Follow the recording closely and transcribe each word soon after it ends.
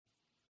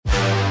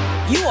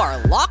You are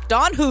Locked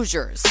On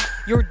Hoosiers,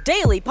 your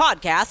daily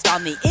podcast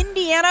on the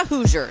Indiana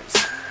Hoosiers.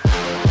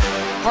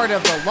 Part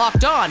of the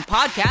Locked On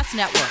Podcast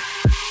Network,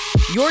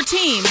 your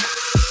team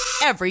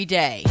every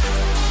day.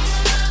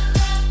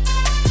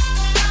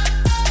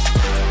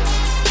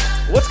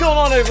 What's going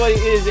on, everybody?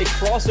 It is a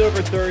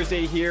crossover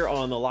Thursday here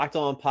on the Locked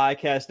On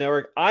Podcast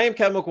Network. I am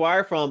Kevin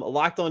McGuire from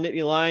Locked On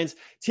Nittany Lions,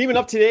 teaming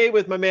up today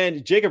with my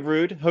man Jacob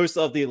Rude, host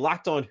of the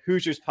Locked On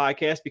Hoosiers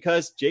podcast,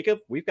 because, Jacob,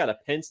 we've got a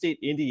Penn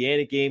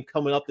State-Indiana game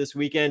coming up this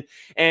weekend.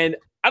 And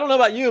I don't know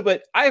about you,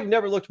 but I have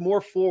never looked more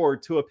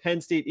forward to a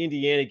Penn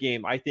State-Indiana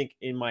game, I think,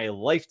 in my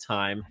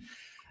lifetime.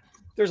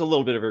 There's a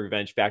little bit of a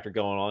revenge factor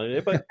going on in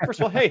it. But first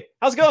of all, hey,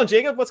 how's it going,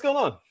 Jacob? What's going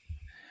on?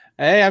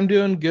 Hey, I'm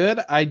doing good.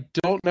 I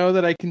don't know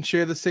that I can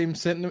share the same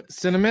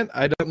sentiment.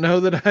 I don't know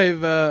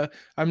that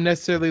I'm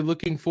necessarily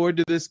looking forward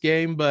to this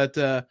game, but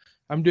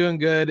I'm doing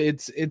good.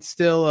 It's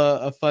still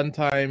a fun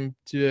time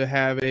to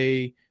have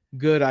a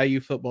good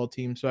IU football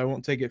team, so I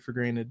won't take it for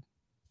granted.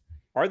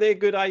 Are they a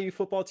good IU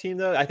football team,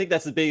 though? I think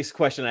that's the biggest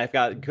question I've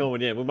got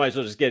going in. We might as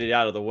well just get it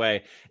out of the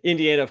way.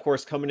 Indiana, of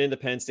course, coming into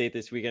Penn State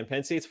this weekend.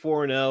 Penn State's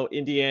 4-0.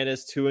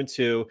 Indiana's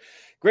 2-2.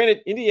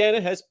 Granted, Indiana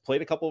has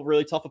played a couple of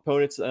really tough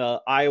opponents,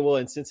 Iowa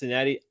and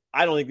Cincinnati.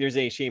 I don't think there's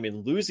any shame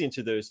in losing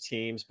to those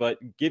teams, but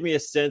give me a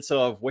sense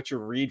of what your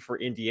read for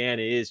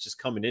Indiana is just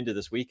coming into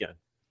this weekend.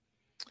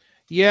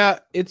 Yeah,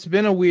 it's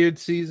been a weird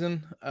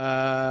season.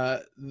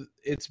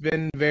 It's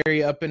been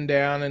very up and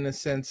down in the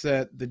sense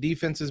that the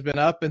defense has been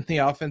up and the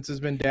offense has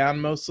been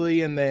down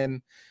mostly. And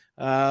then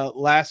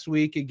last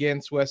week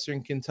against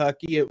Western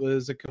Kentucky, it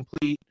was a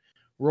complete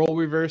role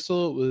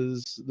reversal. It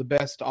was the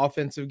best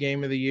offensive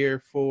game of the year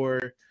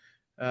for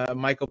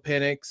Michael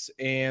Penix,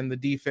 and the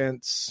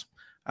defense,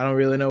 I don't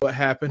really know what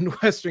happened.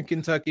 Western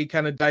Kentucky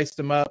kind of diced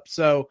them up.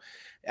 So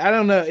I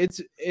don't know.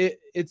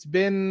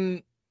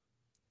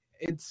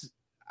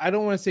 I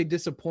don't want to say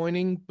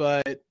disappointing,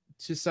 but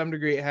to some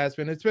degree it has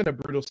been. It's been a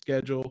brutal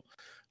schedule.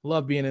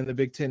 Love being in the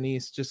Big Ten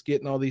East, just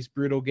getting all these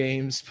brutal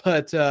games.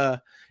 But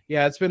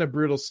yeah, it's been a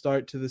brutal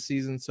start to the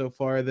season so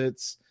far.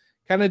 That's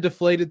kind of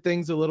deflated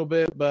things a little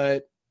bit,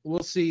 but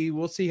we'll see.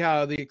 We'll see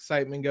how the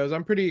excitement goes.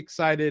 I'm pretty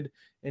excited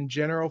in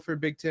general for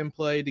Big Ten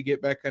play to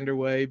get back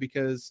underway,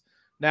 because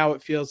now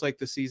it feels like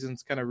the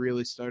season's kind of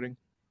really starting.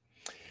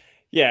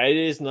 Yeah, it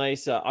is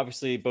nice.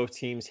 Obviously, both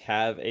teams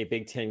have a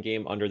Big Ten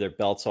game under their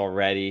belts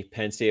already.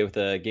 Penn State with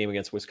a game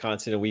against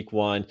Wisconsin in week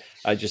 1.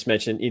 I just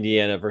mentioned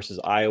Indiana versus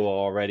Iowa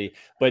already.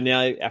 But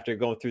now, after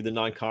going through the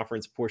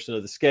non-conference portion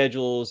of the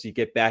schedules, you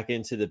get back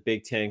into the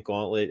Big Ten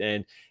gauntlet.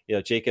 And,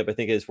 Jacob, I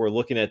think as we're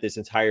looking at this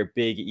entire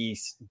Big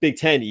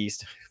Ten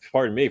East,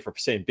 pardon me for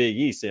saying Big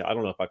East. I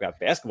don't know if I've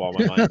got basketball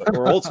in my mind, but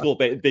we're old school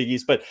Big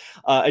East. But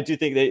I do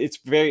think that it's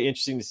very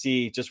interesting to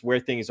see just where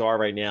things are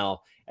right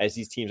now, as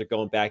these teams are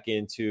going back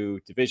into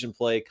division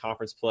play,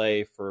 conference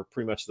play for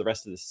pretty much the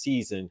rest of the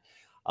season.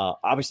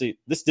 Obviously,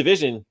 this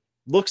division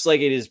looks like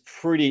it is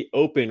pretty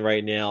open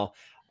right now.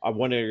 I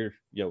wonder,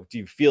 do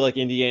you feel like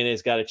Indiana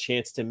has got a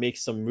chance to make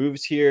some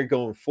moves here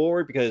going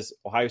forward? Because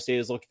Ohio State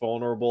has looked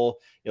vulnerable.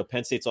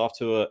 Penn State's off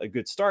to a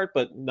good start,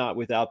 but not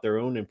without their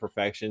own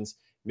imperfections.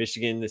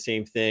 Michigan, the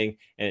same thing.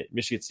 And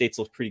Michigan State's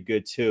looked pretty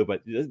good too.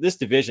 But this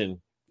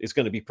division is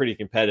going to be pretty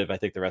competitive, I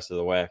think, the rest of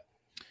the way.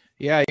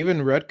 Yeah,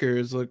 even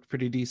Rutgers looked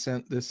pretty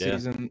decent this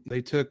season.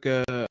 They took,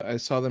 I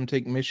saw them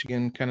take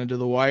Michigan kind of to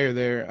the wire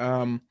there.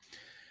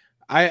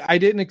 I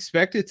didn't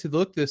expect it to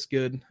look this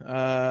good.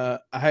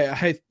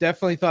 I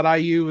definitely thought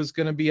IU was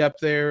going to be up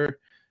there.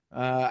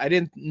 I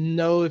didn't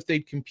know if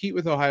they'd compete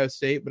with Ohio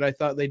State, but I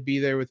thought they'd be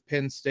there with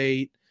Penn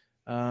State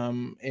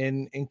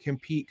and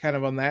compete kind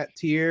of on that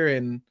tier.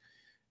 And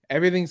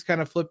everything's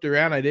kind of flipped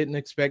around. I didn't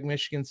expect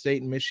Michigan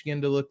State and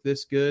Michigan to look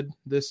this good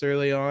this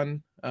early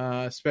on,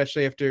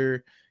 especially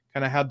after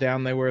kind of how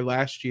down they were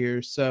last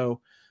year. So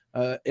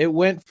it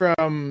went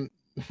from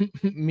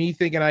me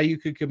thinking IU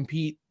could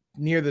compete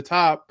near the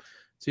top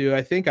to,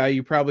 I think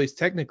IU probably is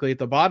technically at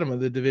the bottom of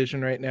the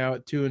division right now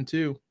at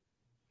 2-2.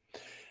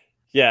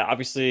 Yeah,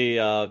 obviously,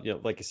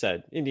 like I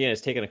said,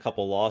 Indiana's taken a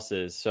couple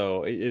losses,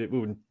 so it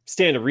would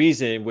stand to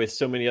reason with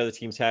so many other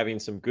teams having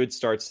some good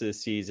starts to the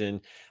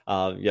season.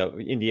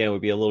 Indiana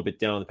would be a little bit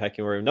down on the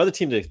pecking order. Another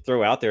team to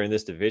throw out there in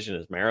this division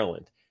is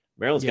Maryland.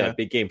 Maryland's got a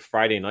big game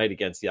Friday night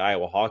against the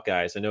Iowa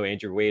Hawkeyes. I know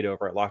Andrew Wade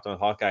over at Locked On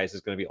Hawkeyes is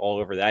going to be all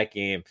over that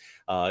game,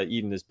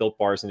 eating his Built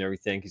Bars and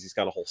everything, because he's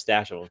got a whole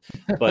stash of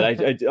them.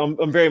 But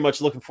I'm very much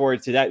looking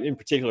forward to that in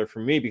particular for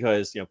me,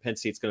 because Penn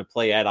State's going to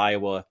play at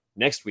Iowa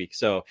next week.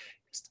 So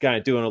it's kind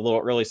of doing a little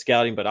early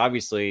scouting, but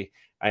obviously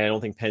I don't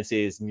think Penn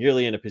State is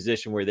nearly in a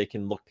position where they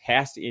can look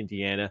past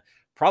Indiana.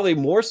 Probably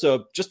more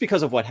so just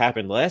because of what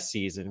happened last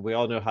season. We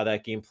all know how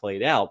that game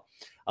played out.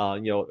 A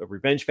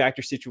revenge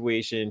factor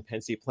situation,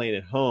 Penn State playing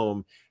at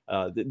home.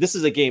 This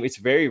is a game, it's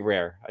very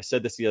rare. I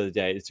said this the other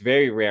day. It's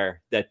very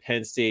rare that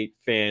Penn State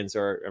fans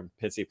or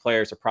Penn State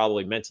players are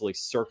probably mentally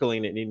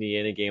circling an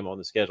Indiana game on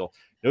the schedule.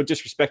 No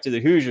disrespect to the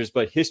Hoosiers,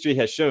 but history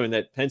has shown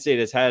that Penn State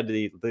has had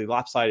the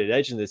lopsided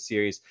edge in this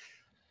series.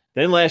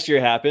 Then last year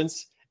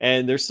happens,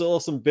 And there's still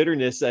some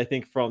bitterness, I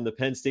think, from the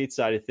Penn State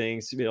side of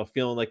things,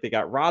 feeling like they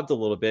got robbed a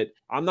little bit.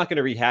 I'm not going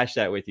to rehash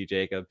that with you,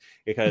 Jacob,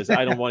 because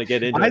I don't want to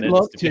get into it. I'd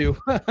love to.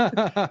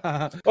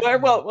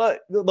 Well,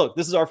 look,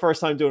 this is our first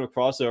time doing a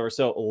crossover,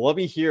 so let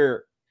me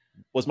hear,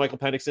 was Michael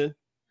Penix in?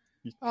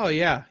 Oh,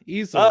 yeah,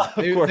 easily. Of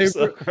course.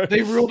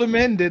 They ruled him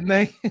in, didn't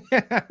they?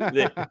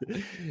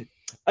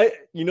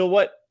 You know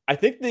what? I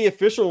think the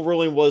official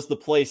ruling was the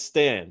play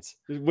stands,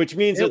 which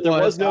means that there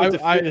was no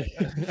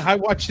definitive. I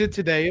watched it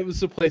today. It was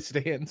the play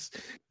stands.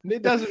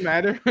 It doesn't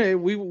matter.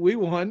 We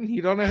won.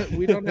 We don't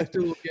have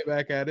to look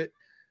back at it.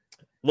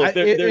 Look,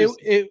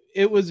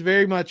 it was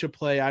very much a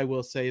play. I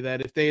will say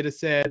that if they had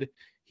said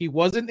he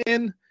wasn't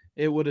in,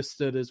 it would have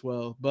stood as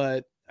well.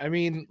 But I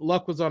mean,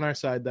 luck was on our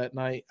side that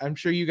night. I'm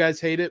sure you guys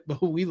hate it,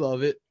 but we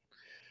love it.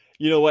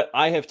 You know what?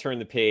 I have turned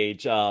the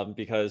page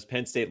because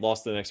Penn State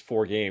lost the next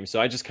 4 games.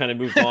 So I just kind of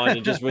moved on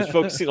and just was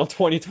focusing on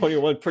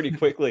 2021 pretty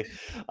quickly.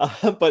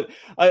 But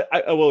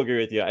I will agree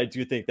with you. I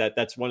do think that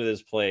that's one of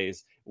those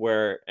plays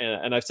where,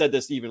 and I've said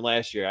this even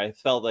last year, I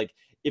felt like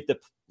if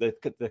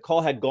the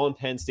call had gone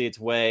Penn State's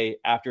way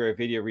after a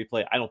video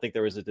replay, I don't think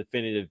there was a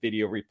definitive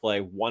video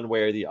replay one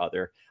way or the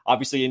other.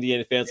 Obviously,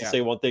 Indiana fans will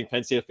say one thing,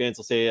 Penn State fans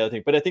will say the other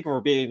thing. But I think if we're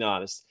being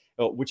honest,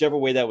 whichever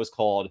way that was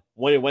called,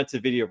 when it went to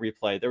video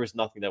replay, there was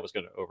nothing that was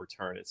going to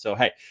overturn it. So,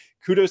 hey,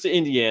 kudos to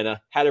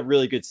Indiana. Had a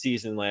really good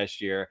season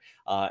last year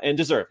and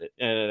deserved it.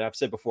 And I've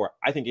said before,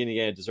 I think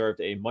Indiana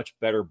deserved a much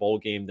better bowl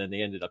game than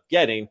they ended up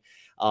getting.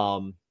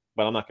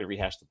 But I'm not going to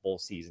rehash the bowl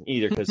season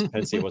either because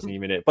Penn State wasn't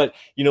even it. But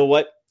you know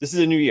what? This is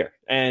a new year,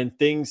 and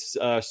things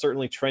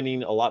certainly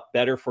trending a lot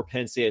better for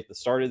Penn State at the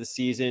start of the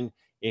season.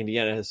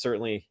 Indiana has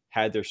certainly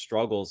had their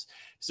struggles.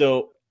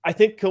 So I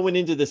think going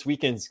into this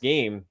weekend's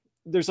game,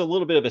 there's a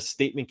little bit of a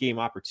statement game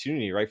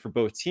opportunity, right, for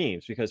both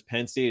teams, because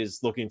Penn State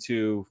is looking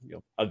to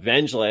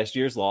avenge last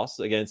year's loss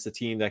against a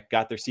team that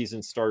got their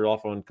season started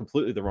off on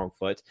completely the wrong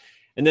foot.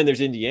 And then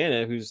there's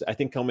Indiana, who's, I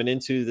think, coming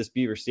into this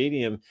Beaver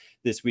Stadium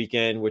this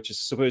weekend, which is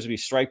supposed to be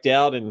striped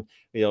out and,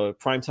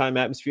 primetime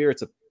atmosphere.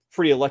 It's a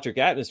pretty electric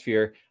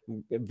atmosphere.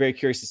 I'm very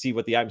curious to see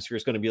what the atmosphere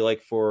is going to be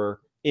like for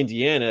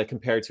Indiana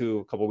compared to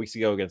a couple of weeks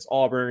ago against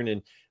Auburn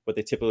and what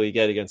they typically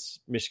get against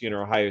Michigan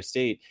or Ohio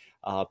State.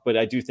 But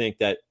I do think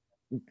that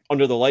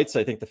under the lights,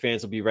 I think the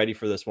fans will be ready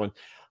for this one.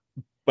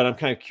 But I'm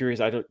kind of curious.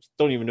 I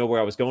don't even know where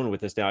I was going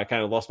with this now. I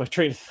kind of lost my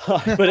train of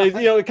thought. But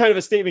kind of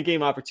a statement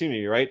game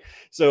opportunity, right?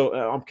 So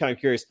I'm kind of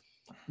curious.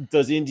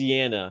 Does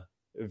Indiana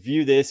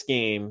view this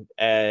game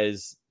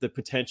as the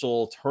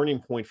potential turning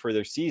point for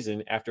their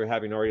season after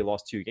having already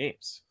lost 2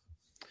 games?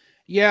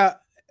 Yeah,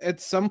 at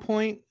some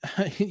point,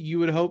 you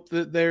would hope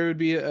that there would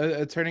be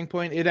a turning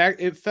point.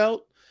 It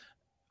felt,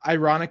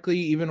 ironically,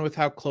 even with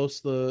how close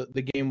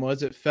the game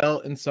was, it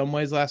felt in some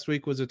ways last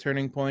week was a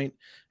turning point,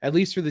 at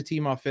least for the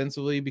team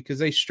offensively, because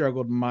they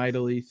struggled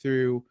mightily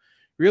through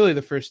really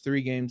the first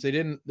 3 games.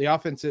 The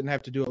offense didn't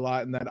have to do a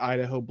lot in that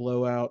Idaho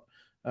blowout.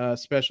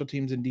 Special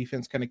teams and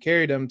defense kind of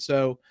carried them.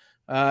 So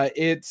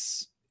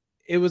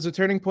it was a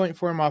turning point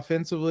for them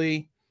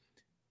offensively.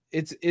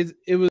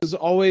 It was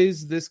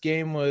always, this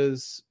game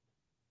was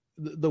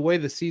the way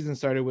the season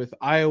started with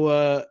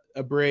Iowa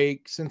a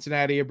break,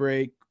 Cincinnati a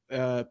break,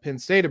 Penn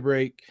State a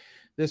break.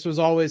 This was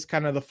always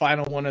kind of the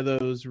final one of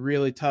those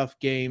really tough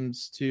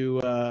games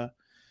to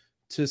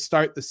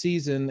start the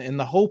season, and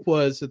the hope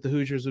was that the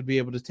Hoosiers would be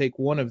able to take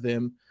one of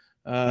them.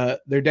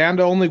 They're down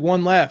to only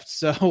 1 left,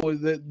 so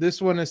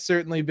this one has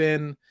certainly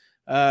been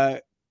kind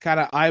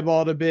of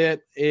eyeballed a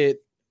bit. It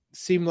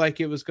seemed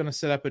like it was going to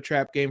set up a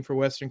trap game for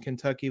Western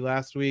Kentucky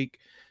last week.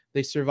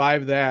 They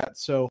survived that,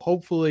 so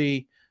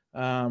hopefully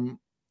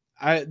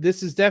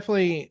this is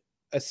definitely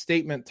a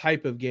statement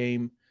type of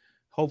game.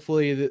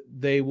 Hopefully that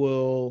they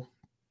will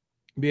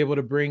be able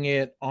to bring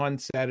it on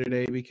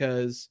Saturday,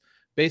 because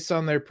based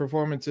on their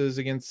performances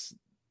against,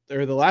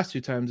 or the last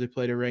 2 times they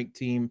played a ranked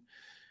team,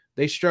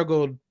 they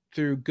struggled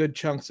through good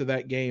chunks of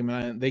that game,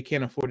 and they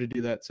can't afford to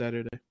do that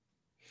Saturday.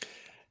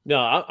 No,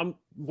 I'm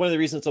one of the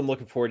reasons I'm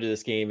looking forward to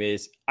this game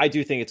is I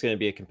do think it's going to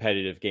be a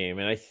competitive game,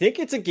 and I think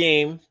it's a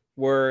game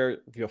where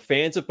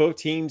fans of both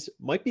teams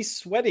might be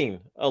sweating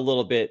a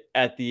little bit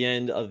at the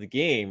end of the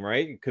game,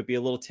 right? It could be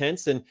a little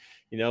tense, and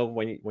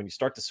when you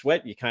start to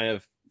sweat, you kind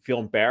of feel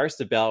embarrassed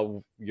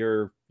about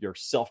your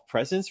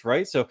self-presence,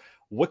 right? So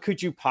what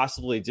could you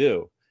possibly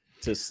do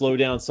to slow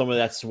down some of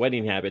that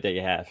sweating habit that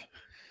you have?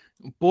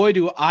 Boy,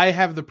 do I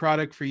have the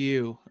product for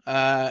you.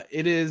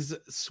 It is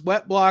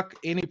Sweat Block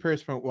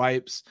antiperspirant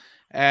wipes,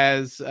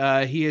 as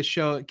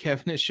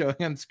Kevin is showing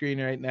on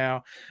screen right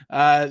now.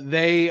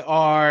 They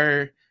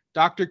are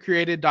doctor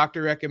created,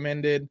 doctor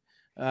recommended.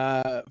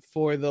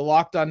 For the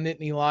Locked On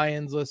Nittany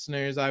Lions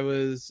listeners, I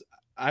was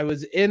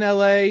in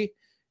LA.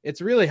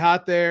 It's really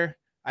hot there.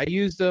 I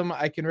used them.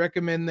 I can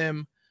recommend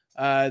them.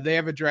 They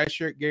have a dry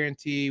shirt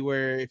guarantee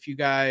where if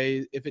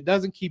it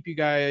doesn't keep you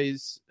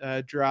guys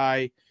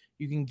dry,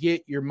 you can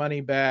get your money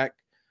back.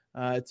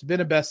 It's been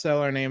a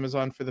bestseller on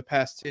Amazon for the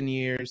past 10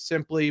 years.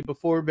 Simply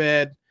before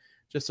bed,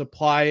 just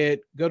apply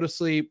it, go to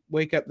sleep,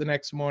 wake up the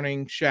next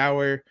morning,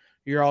 shower,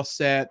 you're all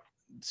set.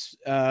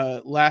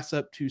 lasts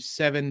up to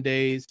 7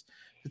 days.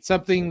 If it's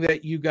something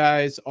that you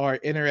guys are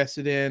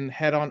interested in,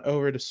 head on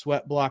over to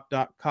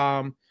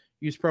sweatblock.com.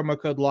 Use promo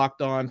code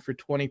Locked On for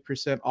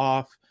 20%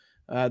 off.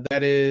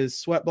 That is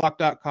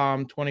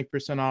sweatblock.com,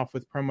 20% off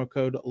with promo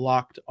code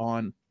Locked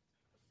On.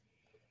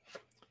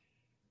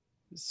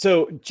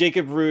 So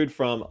Jacob Rude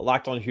from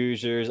Locked On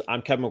Hoosiers.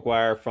 I'm Kevin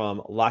McGuire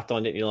from Locked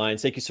On Nittany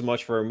Lions. Thank you so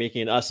much for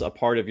making us a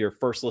part of your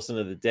first listen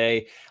of the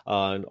day.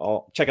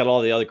 Check out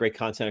all the other great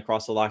content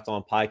across the Locked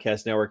On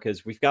Podcast Network,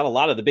 because we've got a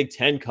lot of the Big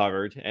Ten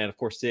covered. And of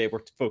course, today we're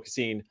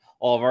focusing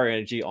all of our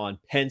energy on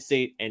Penn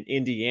State and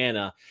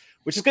Indiana,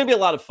 which is going to be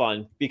a lot of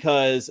fun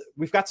because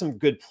we've got some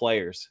good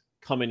players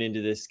coming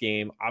into this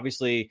game.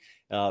 Obviously,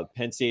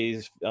 Penn State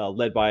is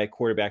led by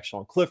quarterback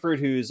Sean Clifford,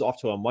 who's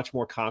off to a much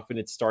more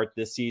confident start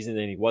this season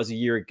than he was a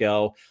year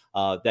ago.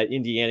 That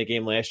Indiana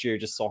game last year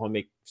just saw him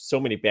make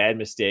so many bad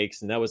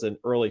mistakes, and that was an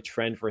early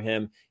trend for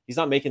him. He's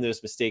not making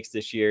those mistakes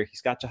this year.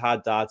 He's got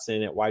Jahad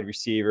Dotson at wide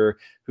receiver,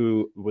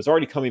 who was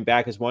already coming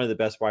back as one of the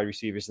best wide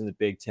receivers in the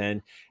Big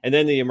Ten. And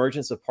then the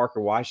emergence of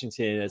Parker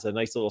Washington as a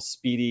nice little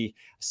speedy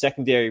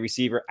secondary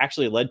receiver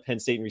actually led Penn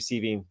State in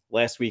receiving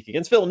last week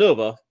against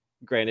Villanova,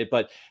 granted,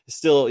 but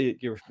still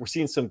we're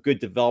seeing some good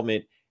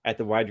development at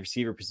the wide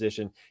receiver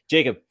position.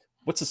 Jacob,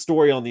 what's the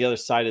story on the other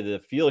side of the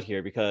field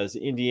here? Because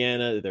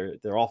Indiana,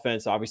 their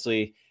offense,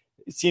 obviously,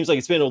 it seems like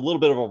it's been a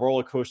little bit of a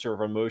roller coaster of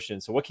emotion.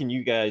 So what can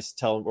you guys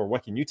tell, or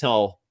what can you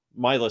tell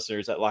my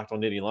listeners at Locked On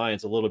Nittany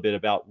Lions a little bit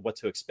about what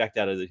to expect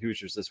out of the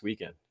Hoosiers this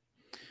weekend?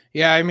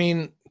 Yeah, I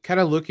mean,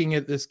 kind of looking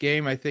at this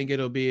game, I think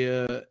it'll be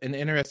an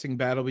interesting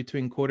battle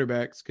between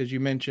quarterbacks, because you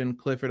mentioned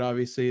Clifford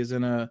obviously is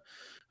in a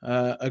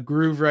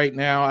groove right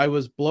now. I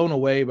was blown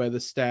away by the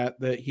stat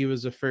that he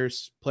was the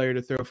first player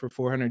to throw for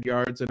 400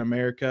 yards in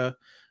America.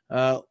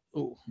 In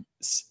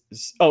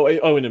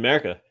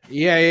America.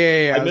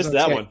 Yeah. I missed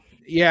that one.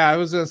 Yeah, I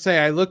was going to say,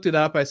 I looked it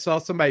up. I saw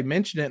somebody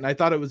mention it, and I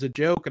thought it was a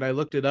joke, and I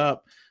looked it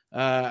up.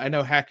 I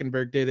know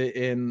Hackenberg did it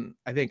in,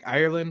 I think,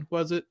 Ireland,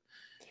 was it?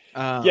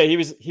 Yeah, he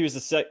was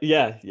the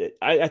yeah.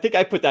 I think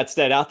I put that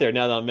stat out there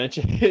now that I'm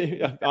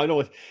mentioning. I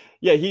know.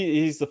 Yeah,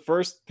 he's the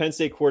first Penn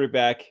State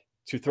quarterback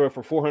to throw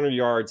for 400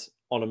 yards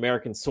on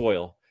American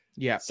soil.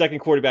 Yeah. Second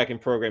quarterback in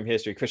program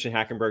history. Christian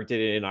Hackenberg did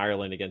it in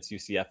Ireland against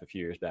UCF a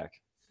few years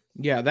back.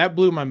 Yeah, that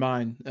blew my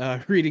mind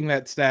reading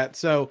that stat.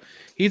 So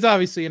he's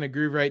obviously in a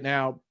groove right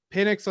now.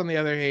 Penix, on the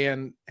other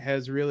hand,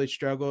 has really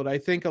struggled. I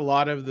think a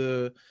lot of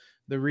the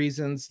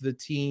reasons the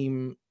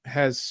team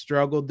has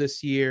struggled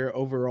this year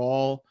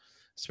overall,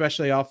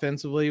 especially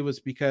offensively, was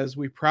because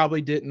we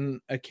probably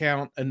didn't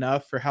account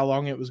enough for how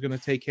long it was going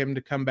to take him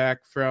to come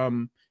back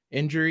from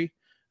injury.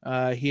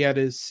 He had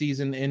his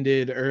season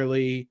ended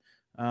early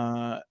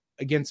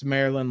against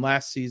Maryland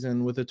last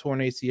season with a torn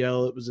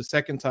ACL. It was the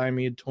second time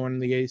he had torn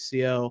the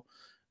ACL.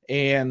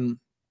 And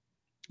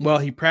while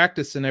he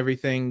practiced and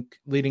everything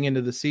leading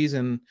into the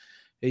season,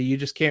 you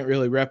just can't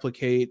really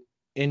replicate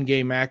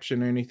in-game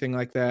action or anything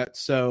like that.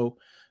 So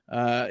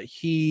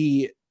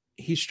he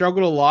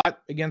struggled a lot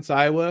against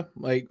Iowa,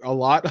 like a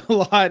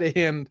lot.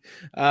 And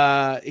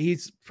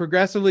he's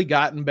progressively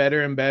gotten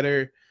better and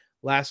better.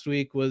 Last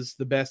week was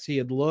the best he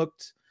had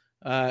looked.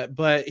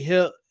 But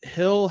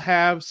he'll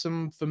have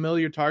some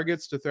familiar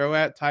targets to throw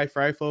at. Ty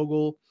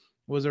Freifogel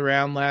was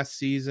around last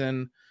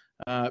season.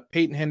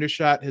 Peyton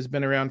Hendershot has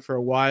been around for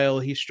a while.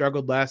 He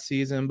struggled last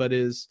season, but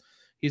he's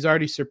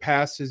already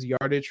surpassed his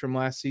yardage from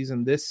last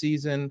season this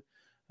season.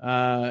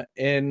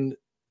 And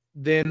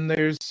then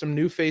there's some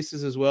new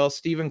faces as well.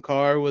 Stephen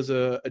Carr was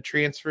a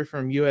transfer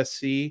from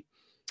USC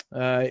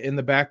in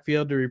the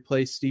backfield to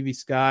replace Stevie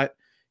Scott.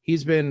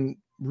 He's been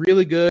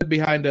really good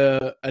behind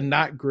a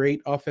not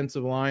great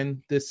offensive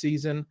line this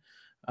season.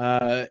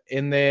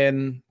 And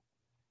then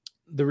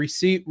the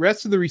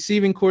rest of the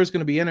receiving core is going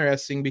to be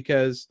interesting,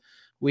 because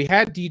we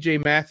had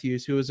DJ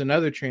Matthews, who was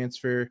another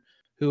transfer,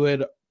 who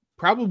had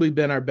probably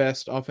been our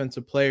best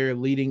offensive player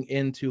leading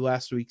into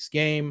last week's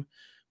game,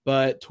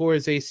 but tore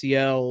his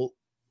ACL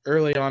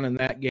early on in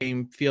that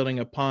game, fielding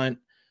a punt.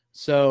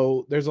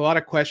 So there's a lot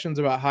of questions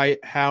about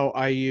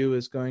how IU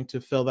is going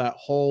to fill that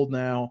hole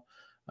now.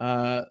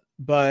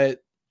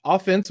 But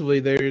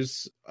offensively,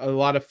 there's a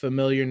lot of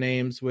familiar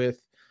names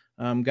with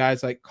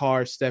guys like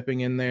Carr stepping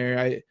in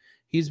there.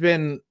 He's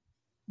been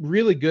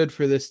really good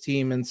for this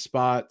team in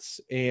spots,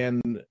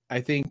 and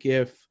I think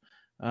if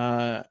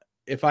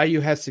IU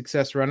has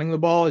success running the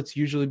ball, it's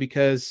usually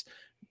because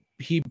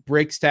he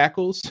breaks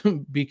tackles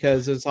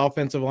because his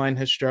offensive line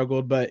has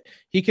struggled, but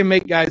he can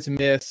make guys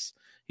miss.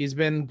 He's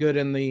been good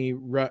in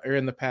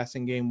the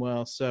passing game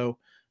well. So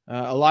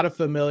a lot of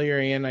familiar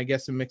and I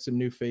guess a mix of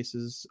new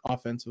faces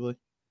offensively.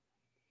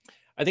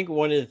 I think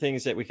one of the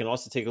things that we can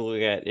also take a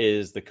look at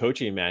is the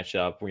coaching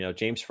matchup.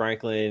 James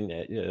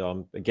Franklin,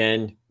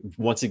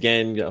 once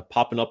again,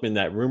 popping up in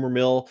that rumor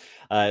mill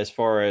as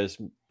far as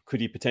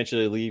could he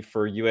potentially leave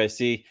for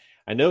USC.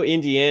 I know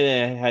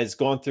Indiana has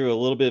gone through a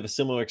little bit of a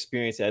similar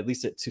experience, at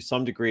least to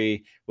some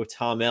degree, with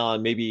Tom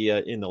Allen, maybe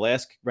in the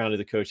last round of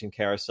the coaching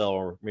carousel,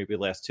 or maybe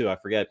the last two, I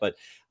forget. But,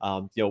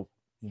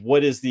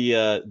 what is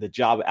the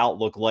job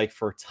outlook like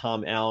for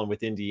Tom Allen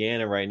with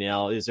Indiana right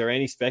now? Is there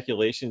any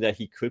speculation that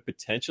he could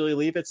potentially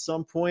leave at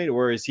some point,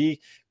 or is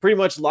he pretty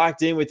much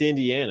locked in with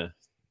Indiana?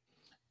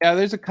 Yeah,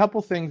 there's a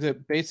couple things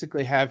that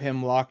basically have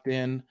him locked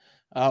in.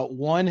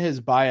 One, his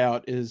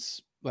buyout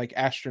is like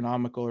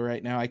astronomical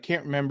right now. I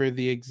can't remember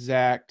the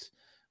exact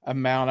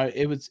amount.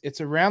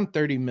 It's around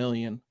 30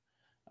 million.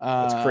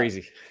 That's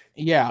crazy.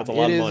 Yeah, that's a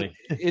lot of money.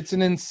 It's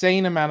an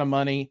insane amount of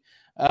money.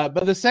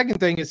 But the second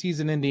thing is he's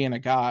an Indiana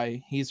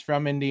guy. He's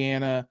from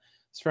Indiana.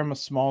 He's from a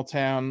small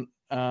town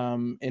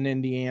in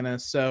Indiana.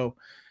 So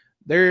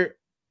there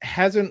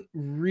hasn't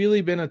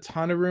really been a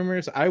ton of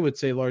rumors. I would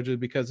say largely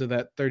because of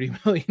that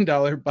 $30 million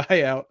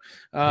buyout.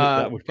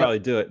 That would probably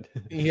do it.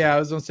 Yeah, I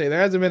was going to say there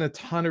hasn't been a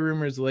ton of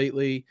rumors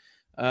lately.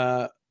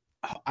 I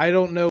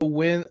don't know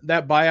when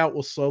that buyout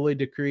will slowly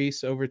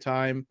decrease over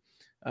time.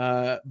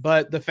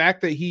 But the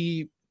fact that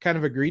he kind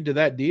of agreed to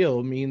that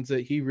deal means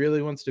that he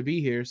really wants to be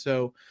here.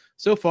 So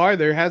far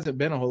there hasn't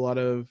been a whole lot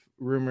of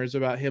rumors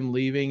about him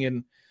leaving,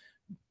 and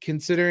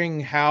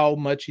considering how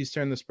much he's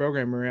turned this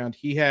program around,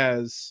 he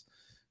has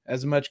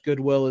as much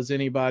goodwill as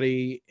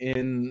anybody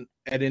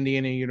at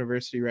Indiana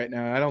University right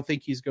now. I don't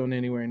think he's going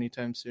anywhere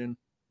anytime soon.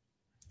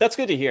 That's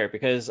good to hear,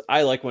 because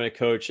I like when a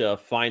coach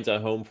finds a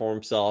home for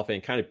himself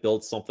and kind of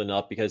builds something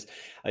up, because,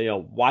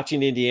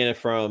 watching Indiana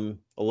from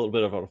a little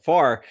bit of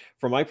afar,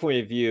 from my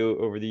point of view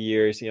over the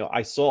years,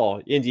 I saw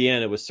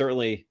Indiana was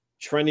certainly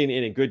trending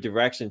in a good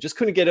direction, just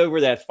couldn't get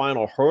over that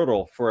final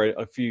hurdle for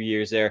a few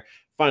years there.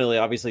 Finally,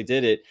 obviously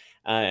did it.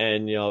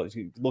 And,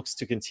 looks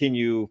to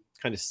continue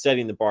kind of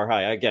setting the bar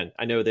high. Again,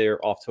 I know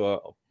they're off to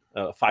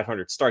a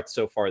 500 start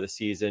so far this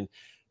season.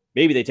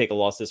 Maybe they take a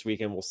loss this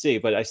weekend. We'll see.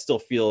 But I still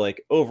feel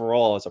like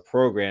overall as a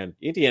program,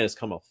 Indiana's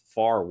come a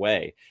far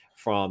way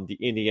from the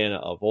Indiana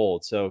of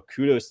old. So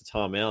kudos to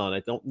Tom Allen.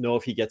 I don't know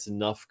if he gets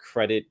enough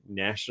credit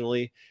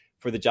nationally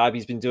for the job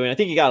he's been doing. I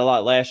think he got a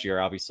lot last year,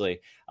 obviously.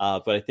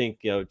 But I think,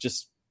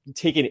 just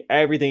taking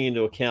everything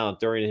into account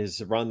during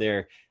his run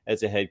there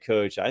as a head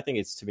coach, I think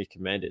it's to be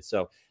commended.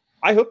 So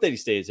I hope that he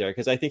stays there,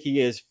 because I think he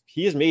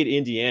has made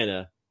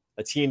Indiana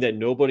a team that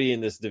nobody in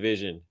this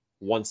division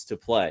wants to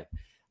play.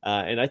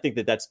 And I think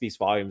that speaks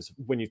volumes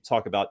when you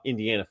talk about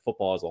Indiana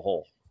football as a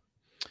whole.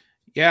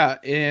 Yeah,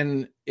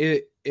 and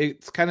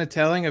it's kind of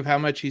telling of how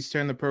much he's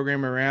turned the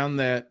program around,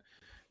 that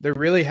there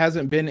really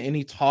hasn't been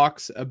any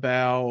talks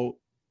about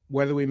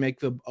whether we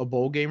make a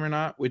bowl game or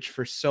not, which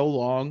for so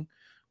long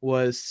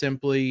was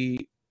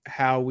simply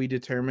how we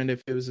determined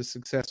if it was a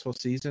successful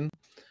season.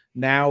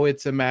 Now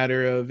it's a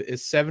matter of,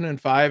 is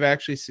 7-5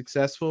 actually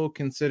successful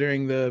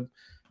considering the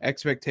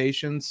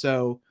expectations?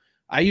 So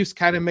I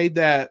kind of made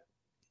that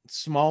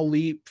small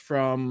leap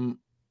from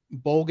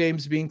bowl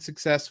games being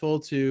successful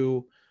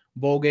to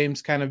bowl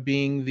games kind of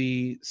being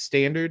the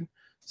standard.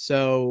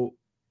 So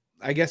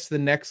I guess the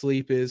next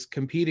leap is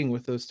competing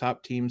with those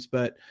top teams.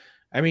 But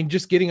I mean,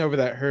 just getting over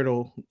that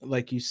hurdle,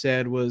 like you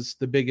said, was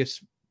the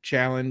biggest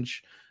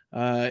challenge.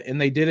 And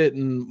they did it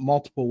in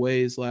multiple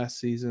ways last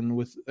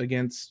season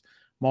against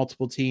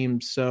multiple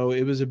teams. So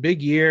it was a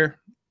big year.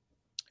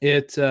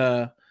 It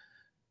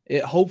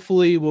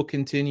hopefully will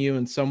continue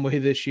in some way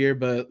this year,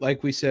 but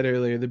like we said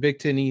earlier, the Big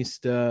Ten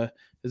East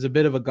is a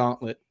bit of a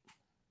gauntlet.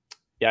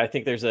 Yeah, I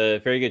think there's a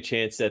very good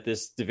chance that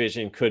this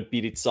division could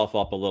beat itself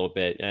up a little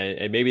bit,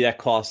 and maybe that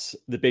costs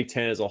the Big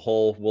Ten as a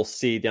whole. We'll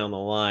see down the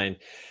line.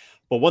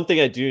 But one thing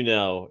I do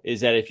know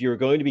is that if you're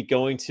going to be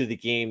going to the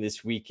game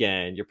this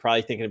weekend, you're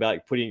probably thinking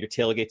about putting your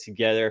tailgate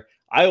together.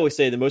 I always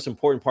say the most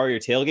important part of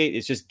your tailgate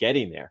is just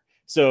getting there.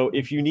 So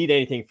if you need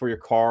anything for your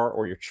car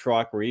or your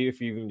truck, or if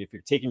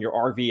you're taking your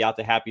RV out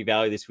to Happy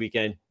Valley this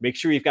weekend, make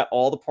sure you've got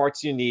all the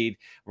parts you need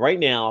right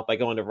now by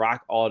going to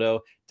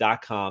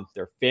rockauto.com.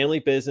 They're a family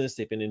business.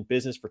 They've been in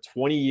business for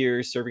 20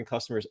 years, serving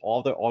customers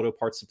all their auto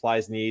parts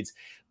supplies needs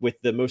with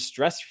the most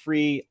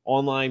stress-free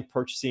online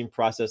purchasing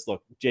process.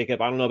 Look, Jacob,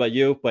 I don't know about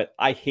you, but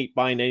I hate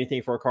buying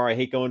anything for a car. I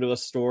hate going to a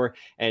store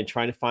and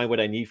trying to find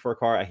what I need for a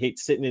car. I hate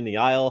sitting in the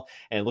aisle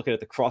and looking at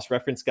the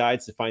cross-reference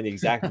guides to find the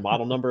exact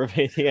model number of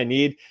anything I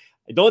need.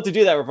 I don't have to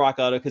do that with Rock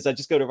Auto, because I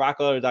just go to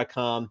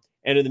rockauto.com,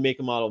 enter the make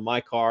and model of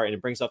my car, and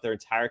it brings up their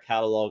entire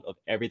catalog of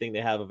everything they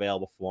have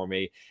available for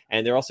me.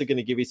 And they're also going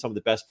to give you some of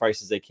the best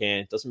prices they can.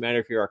 It doesn't matter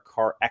if you're a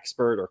car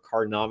expert or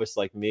car novice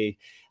like me.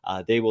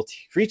 They will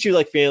treat you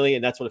like family,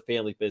 and that's what a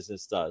family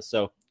business does.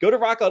 So go to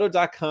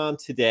rockauto.com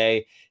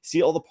today.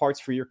 See all the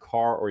parts for your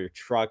car or your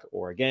truck,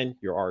 or again,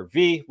 your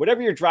RV,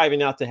 whatever you're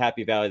driving out to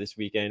Happy Valley this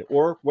weekend,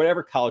 or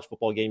whatever college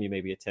football game you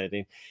may be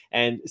attending,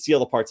 and see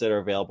all the parts that are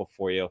available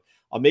for you.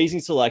 Amazing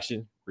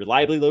selection,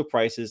 reliably low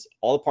prices,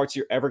 all the parts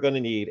you're ever going to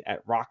need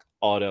at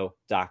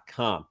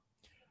rockauto.com.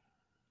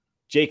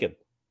 Jacob,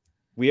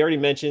 we already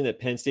mentioned that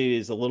Penn State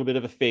is a little bit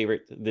of a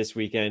favorite this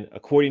weekend.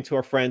 According to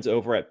our friends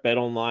over at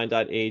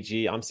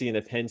betonline.ag, I'm seeing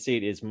that Penn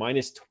State is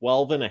minus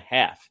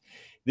 12.5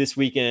 this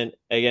weekend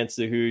against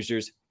the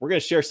Hoosiers. We're going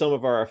to share some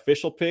of our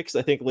official picks,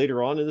 I think,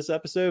 later on in this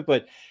episode.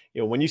 But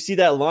when you see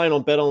that line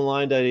on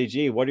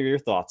betonline.ag, what are your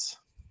thoughts?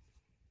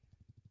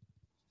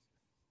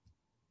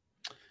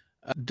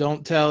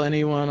 Don't tell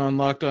anyone on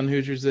Locked On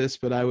Hoosiers this,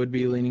 but I would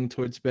be leaning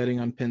towards betting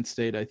on Penn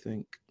State, I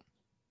think.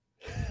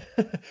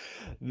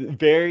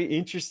 Very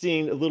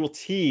interesting little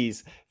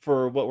tease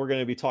for what we're going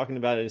to be talking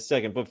about in a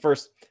second. But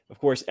first, of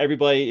course,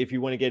 everybody, if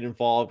you want to get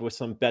involved with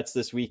some bets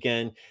this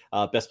weekend,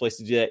 best place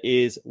to do that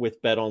is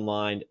with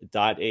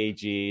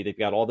betonline.ag. They've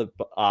got all the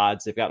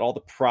odds. They've got all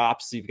the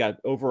props. You've got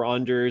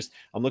over-unders.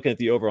 I'm looking at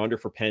the over-under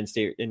for Penn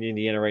State in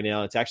Indiana right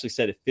now. It's actually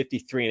set at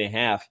 53.5.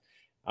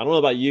 I don't know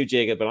about you,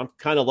 Jacob, but I'm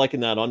kind of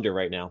liking that under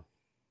right now.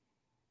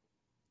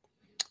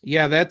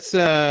 Yeah, that's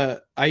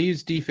I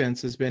use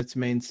defense as its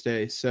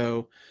mainstay.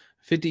 So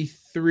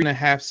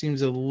 53.5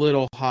 seems a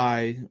little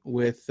high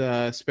with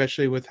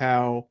especially with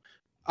how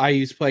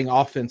IU's playing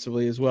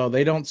offensively as well.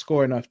 They don't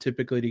score enough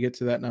typically to get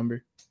to that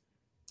number.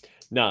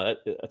 No,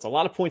 that's a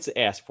lot of points to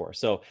ask for.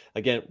 So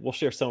again, we'll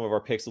share some of our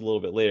picks a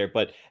little bit later,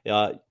 but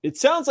it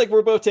sounds like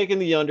we're both taking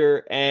the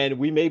under, and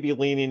we may be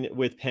leaning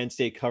with Penn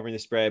State covering the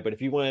spread. But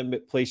if you want to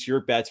place your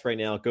bets right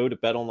now, go to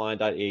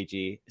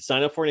betonline.ag,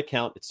 sign up for an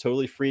account. It's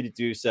totally free to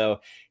do so.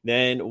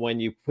 Then when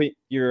you put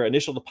your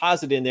initial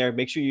deposit in there,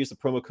 make sure you use the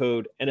promo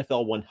code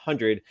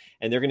NFL100,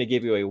 and they're going to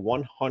give you a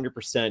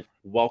 100%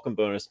 welcome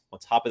bonus on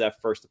top of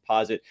that first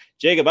deposit.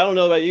 Jacob, I don't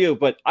know about you,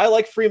 but I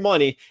like free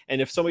money.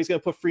 And if somebody's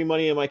going to put free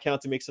money in my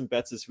account to make some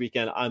bets this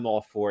weekend, I'm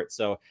all for it.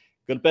 So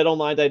go to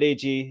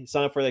betonline.ag,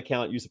 sign up for the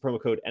account, use the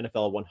promo code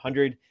NFL100.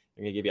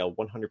 They're going to give you a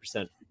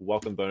 100%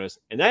 welcome bonus.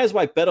 And that is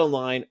why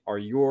BetOnline are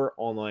your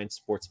online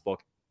sportsbook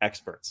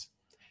experts.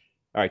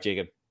 All right,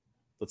 Jacob,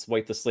 let's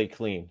wipe the slate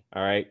clean.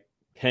 All right.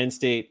 Penn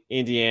State,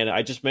 Indiana.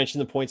 I just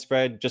mentioned the point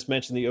spread, just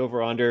mentioned the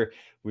over-under.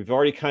 We've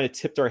already kind of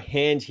tipped our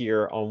hand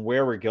here on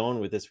where we're going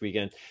with this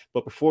weekend.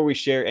 But before we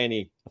share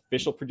any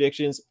official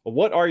predictions,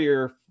 what are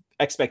your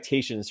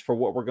expectations for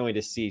what we're going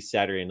to see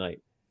Saturday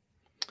night?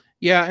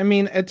 Yeah, I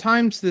mean, at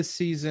times this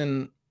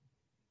season,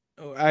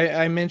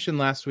 I mentioned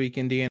last week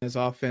Indiana's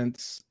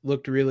offense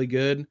looked really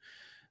good.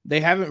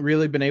 They haven't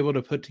really been able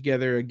to put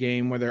together a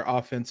game where their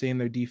offense and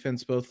their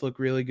defense both look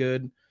really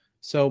good.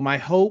 So my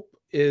hope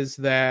is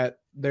that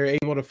they're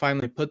able to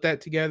finally put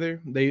that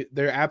together.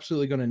 They're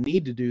absolutely going to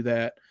need to do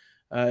that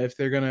if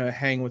they're going to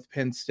hang with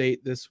Penn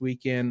State this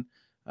weekend.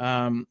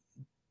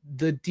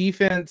 The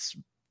defense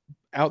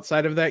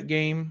outside of that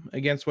game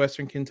against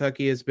Western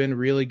Kentucky has been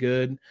really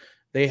good.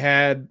 They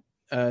had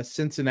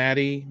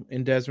Cincinnati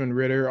and Desmond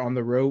Ridder on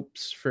the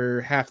ropes for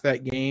half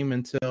that game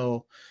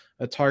until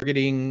a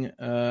targeting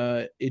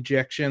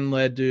ejection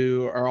led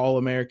to our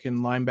All-American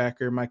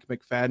linebacker Mike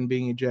McFadden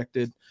being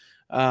ejected.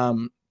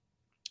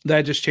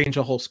 That just changed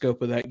the whole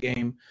scope of that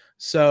game.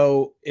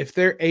 So if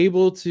they're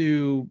able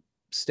to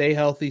stay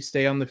healthy,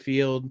 stay on the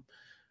field,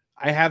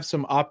 I have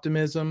some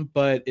optimism,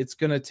 but it's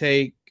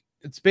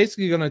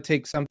basically going to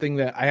take something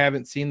that I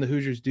haven't seen the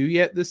Hoosiers do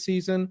yet this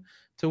season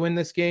to win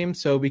this game.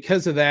 So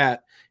because of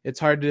that,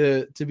 it's hard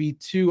to be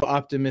too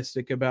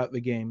optimistic about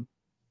the game.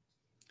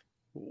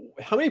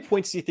 How many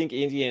points do you think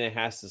Indiana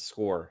has to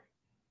score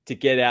to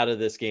get out of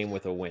this game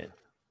with a win?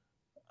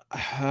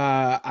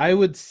 I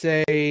would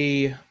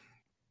say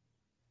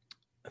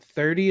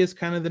 30 is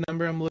kind of the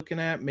number I'm looking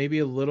at, maybe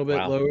a little bit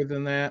lower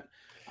than that.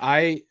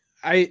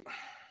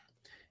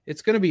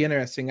 It's going to be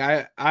interesting.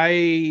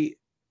 I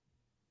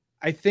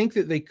think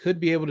that they could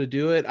be able to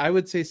do it. I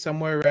would say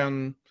somewhere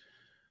around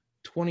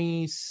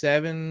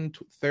 27,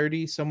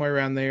 30, somewhere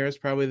around there is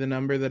probably the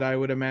number that I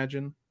would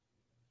imagine.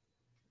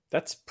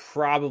 That's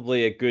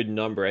probably a good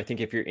number, I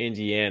think, if you're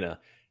Indiana.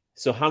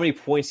 So how many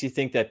points do you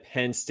think that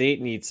Penn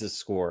State needs to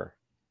score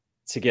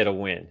to get a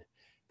win?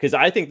 Because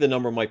I think the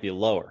number might be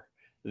lower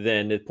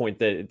than the point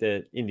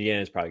that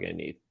Indiana is probably going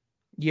to need.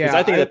 Yeah, because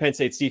I think that Penn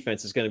State's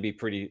defense is going to be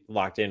pretty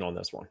locked in on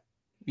this one.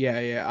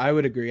 Yeah, I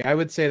would agree. I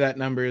would say that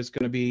number is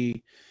going to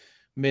be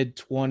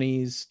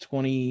mid-20s,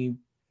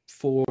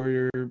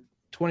 24,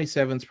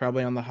 27 is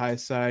probably on the high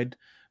side.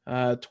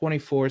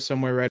 24,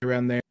 somewhere right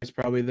around there is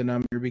probably the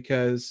number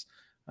because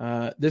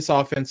this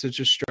offense has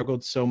just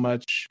struggled so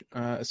much,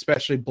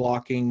 especially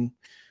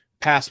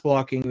pass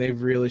blocking,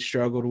 they've really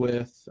struggled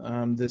with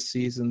this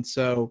season.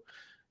 So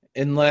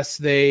unless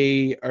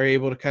they are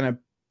able to kind of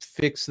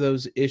fix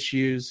those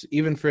issues,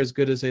 even for as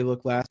good as they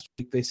looked last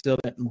week, they still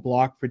didn't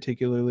block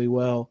particularly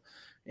well.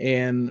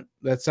 And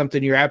that's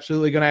something you're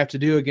absolutely going to have to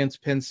do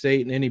against Penn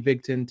State and any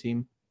Big Ten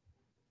team.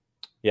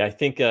 Yeah, I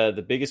think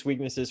the biggest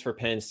weaknesses for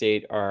Penn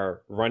State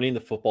are running the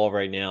football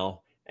right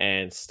now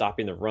and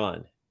stopping the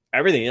run.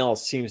 Everything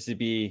else seems to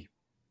be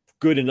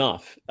good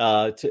enough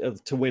to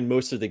win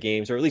most of the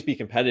games, or at least be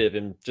competitive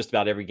in just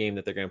about every game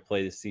that they're going to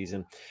play this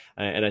season.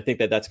 And I think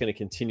that that's going to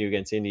continue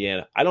against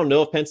Indiana. I don't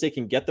know if Penn State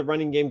can get the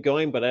running game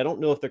going, but I don't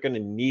know if they're going to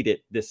need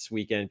it this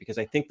weekend because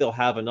I think they'll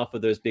have enough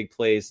of those big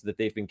plays that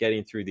they've been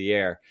getting through the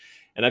air.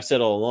 And I've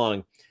said all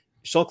along,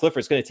 Sean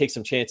Clifford's going to take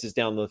some chances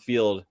down the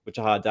field with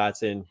Jahan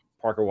Dotson,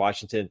 Parker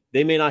Washington.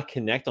 They may not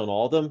connect on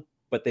all of them,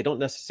 but they don't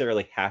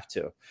necessarily have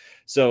to.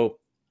 So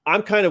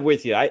I'm kind of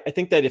with you. I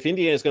think that if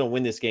Indiana is going to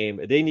win this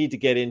game, they need to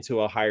get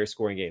into a higher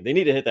scoring game. They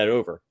need to hit that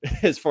over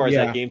as far as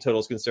that game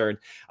total is concerned.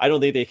 I don't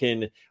think they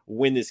can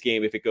win this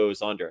game if it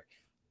goes under.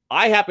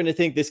 I happen to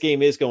think this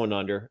game is going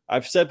under.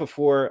 I've said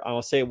before,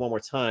 I'll say it one more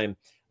time.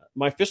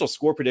 My official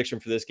score prediction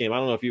for this game, I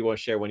don't know if you want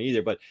to share one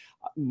either, but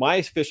my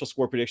official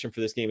score prediction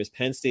for this game is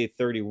Penn State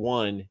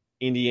 31,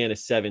 Indiana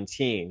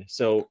 17.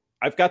 So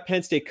I've got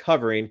Penn State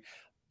covering,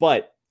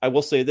 but I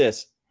will say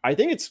this. I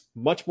think it's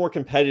much more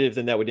competitive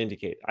than that would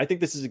indicate. I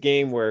think this is a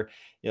game where,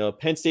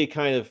 Penn State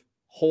kind of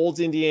holds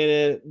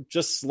Indiana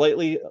just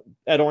slightly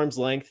at arm's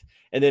length,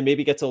 and then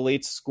maybe gets a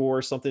late score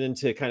or something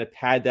to kind of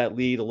pad that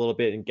lead a little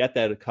bit and get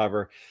that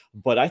cover.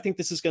 But I think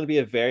this is going to be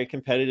a very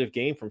competitive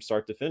game from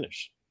start to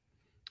finish.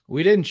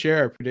 We didn't share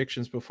our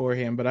predictions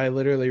beforehand, but I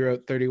literally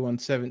wrote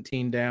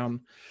 31-17 down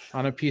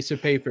on a piece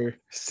of paper.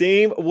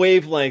 Same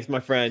wavelength,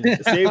 my friend.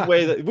 Same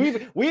way.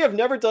 We have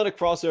never done a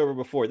crossover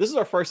before. This is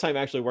our first time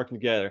actually working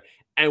together,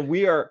 and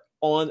we are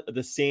on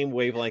the same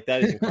wavelength.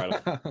 That is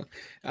incredible.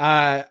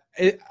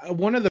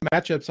 One of the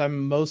matchups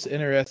I'm most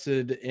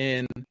interested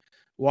in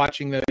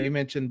watching, though, you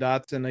mentioned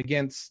Dotson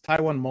against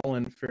Tywone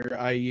Mullen for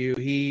IU.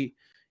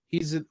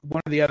 He's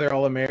one of the other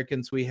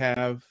All-Americans we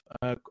have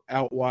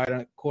out wide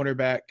on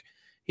cornerback.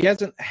 He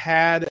hasn't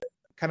had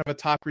kind of a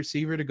top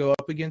receiver to go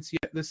up against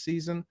yet this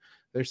season.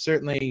 There's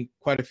certainly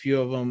quite a few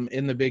of them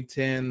in the Big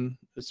Ten,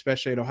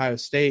 especially at Ohio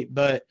State,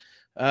 but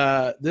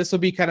this will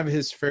be kind of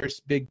his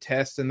first big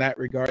test in that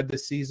regard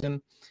this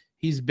season.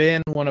 He's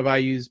been one of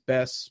IU's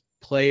best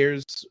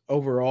players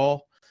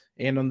overall,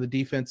 and on the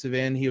defensive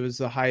end, he was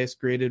the highest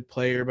graded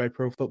player by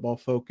Pro Football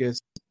Focus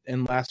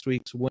in last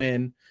week's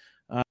win.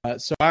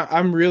 So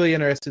I'm really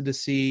interested to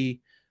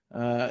see.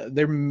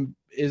 There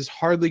is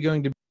hardly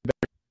going to be a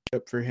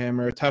better matchup for him,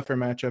 or a tougher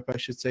matchup, I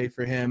should say,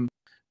 for him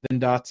than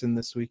Dotson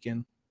this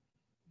weekend.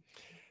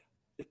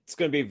 It's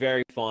going to be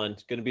very fun.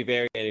 It's going to be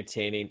very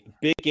entertaining.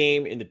 Big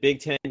game in the Big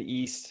Ten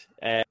East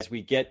as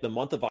we get the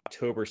month of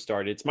October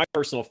started. It's my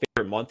personal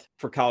favorite month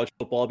for college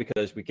football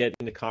because we get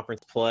into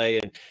conference play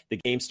and the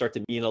games start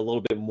to mean a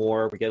little bit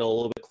more. We get a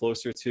little bit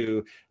closer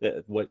to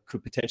what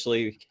could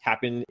potentially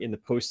happen in the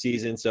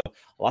postseason. So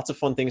lots of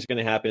fun things are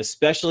going to happen,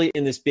 especially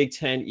in this Big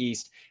Ten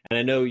East. And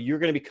I know you're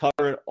going to be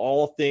covering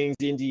all things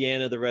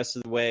Indiana the rest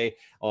of the way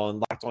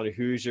on Locked On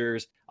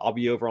Hoosiers. I'll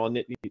be over on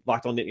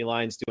Locked On Nittany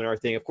Lions doing our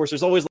thing. Of course,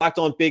 there's always Locked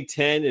On Big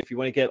Ten if you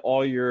want to get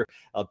all your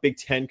Big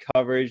Ten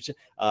coverage.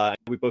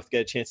 We both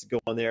get a chance to go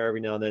on there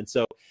every now and then.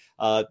 So,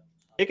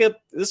 Jacob,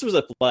 this was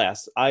a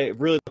blast. I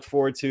really look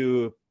forward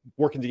to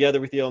working together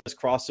with you on this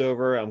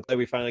crossover. I'm glad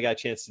we finally got a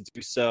chance to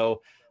do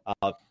so.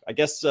 I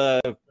guess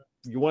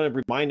you want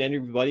to remind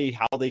everybody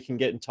how they can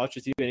get in touch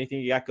with you,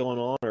 anything you got going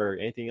on or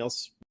anything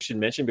else we should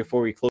mention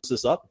before we close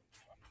this up?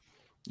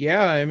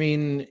 Yeah, I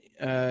mean,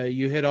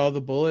 you hit all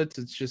the bullets.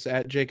 It's just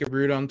at Jacob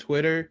Root on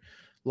Twitter,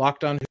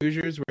 Locked On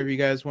Hoosiers, wherever you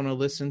guys want to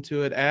listen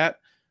to it at.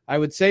 I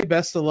would say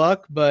best of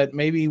luck, but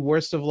maybe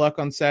worst of luck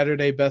on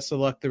Saturday, best of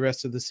luck the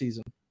rest of the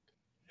season.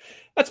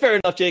 That's fair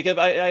enough, Jacob.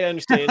 I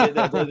understand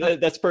it.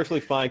 That's perfectly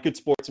fine. Good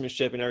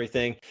sportsmanship and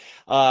everything.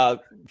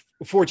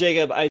 For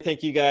Jacob, I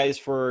thank you guys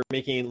for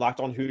making Locked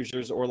On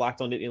Hoosiers or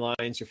Locked On Nittany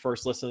Lions your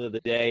first listen of the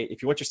day.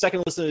 If you want your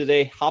second listen of the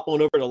day, hop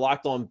on over to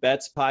Locked On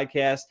Bets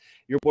podcast.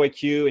 Your boy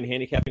Q and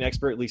handicapping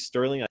expert Lee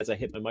Sterling, as I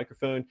hit my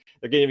microphone,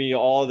 they're giving you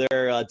all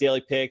their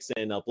daily picks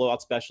and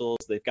blowout specials.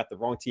 They've got the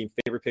wrong team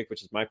favorite pick,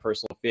 which is my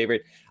personal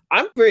favorite.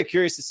 I'm very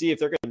curious to see if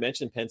they're going to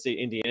mention Penn State,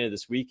 Indiana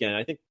this weekend.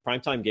 I think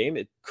primetime game,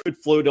 it could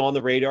float on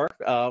the radar.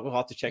 We'll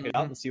have to check it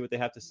out and see what they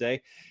have to say.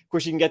 Of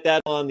course, you can get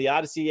that on the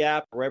Odyssey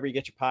app, wherever you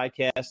get your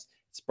podcasts.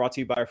 It's brought to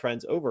you by our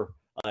friends over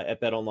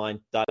at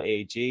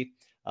betonline.ag.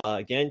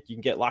 Again, you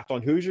can get Locked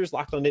On Hoosiers,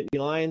 Locked On Nittany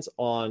Lions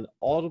on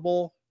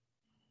Audible.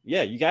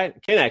 Yeah, you can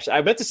actually.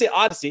 I meant to say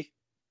Odyssey,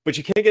 but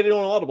you can't get it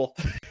on Audible.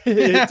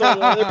 It's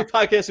on every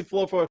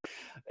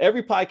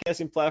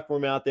podcasting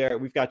platform out there.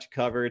 We've got you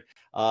covered.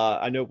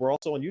 I know we're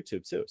also on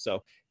YouTube too,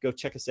 so go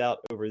check us out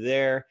over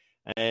there.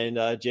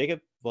 And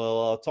Jacob,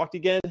 we'll talk to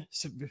you again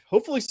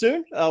hopefully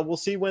soon. We'll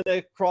see when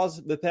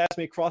the paths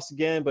may cross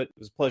again, but it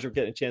was a pleasure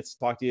getting a chance to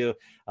talk to you.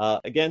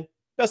 Again,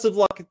 best of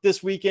luck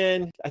this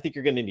weekend. I think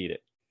you're going to need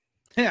it.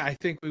 Yeah, I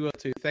think we will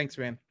too. Thanks,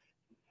 man.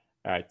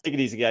 All right, take it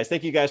easy, guys.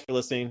 Thank you guys for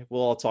listening.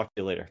 We'll all talk to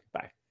you later.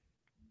 Bye.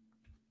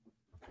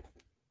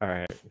 All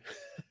right.